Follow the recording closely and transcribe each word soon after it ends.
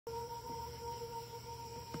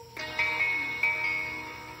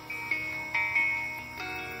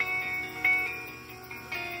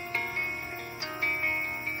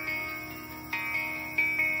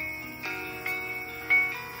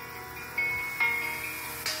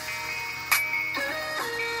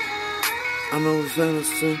I know the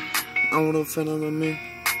fantasy. I want to feel on me.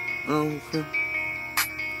 I don't feel.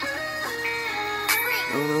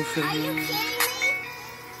 I don't feel.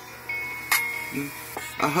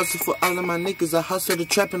 I hustle for all of my niggas. I hustle the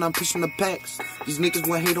trap and I'm pushing the packs. These niggas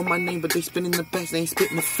want hate on my name, but they spinning the facts. They ain't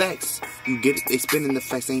spitting the facts. You get it? They spinning the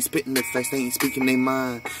facts. They ain't spitting the facts. They ain't speaking their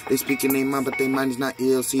mind. They speaking their mind, but their mind is not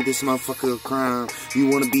ill. See, this motherfucker a crime. You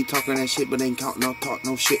wanna be talking that shit, but ain't talk no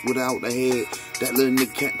shit without the head. That little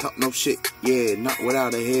nigga can't talk no shit. Yeah, not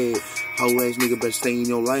without a head. Hoe ass nigga better stay in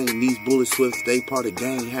your lane. These bullets swift, they part of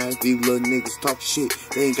gang. Half these little niggas talk shit.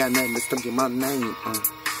 They ain't got nothing to stuck in my name.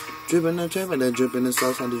 Drippin' and trappin' and drippin' the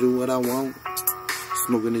sauce, trying to do what I want.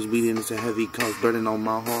 Smoking this weed and it's a heavy cause burning on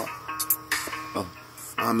my heart.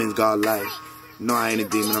 I'm in God's life. No, I ain't a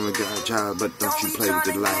demon, I'm a God child, but don't you play with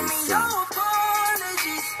the life, son.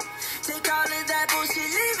 Take all of that bullshit,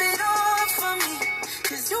 leave it all for me.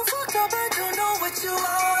 Cause you fucked up, I don't know what you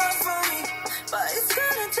are for me. But it's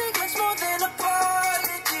gonna take much more than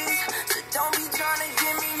apologies. So don't be trying to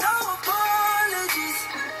give me no apologies.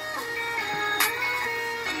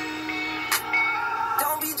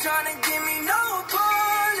 Don't be trying to give me no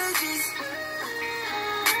apologies.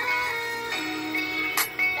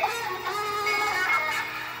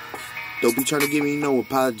 Don't be trying to give me no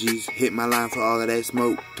apologies. Hit my line for all of that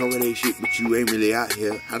smoke. Talk that shit, but you ain't really out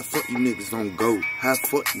here. How the fuck you niggas on go? How the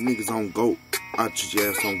fuck you niggas on go? Arch your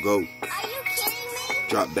ass on go. Are you kidding me?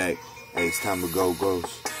 Drop back. Hey, it's time to go,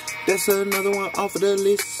 Ghost. That's another one off of the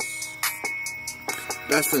list.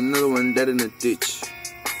 That's another one dead in the ditch.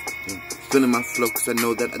 Feeling my flow, cause I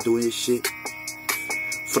know that I do his shit.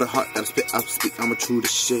 For the heart that I speak, I'm a true to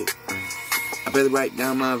shit. I better write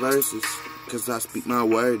down my verses, cause I speak my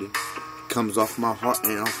word. It comes off my heart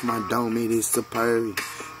and off my dome, it is superb.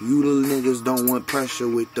 You little niggas don't want pressure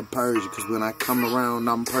with the purge, cause when I come around,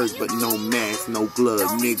 I'm purged, but no mask, no glove,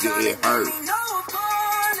 nigga, it hurt. No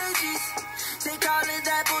apologies. Take all of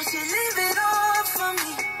that bullshit, leave it all for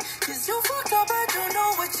me. Cause you fucked up, I don't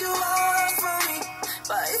know what you are for me.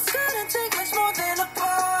 But it's gonna take much more than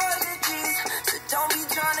apologies. So don't be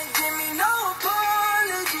trying to give me no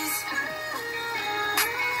apologies.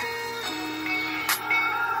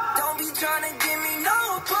 Don't be trying to give me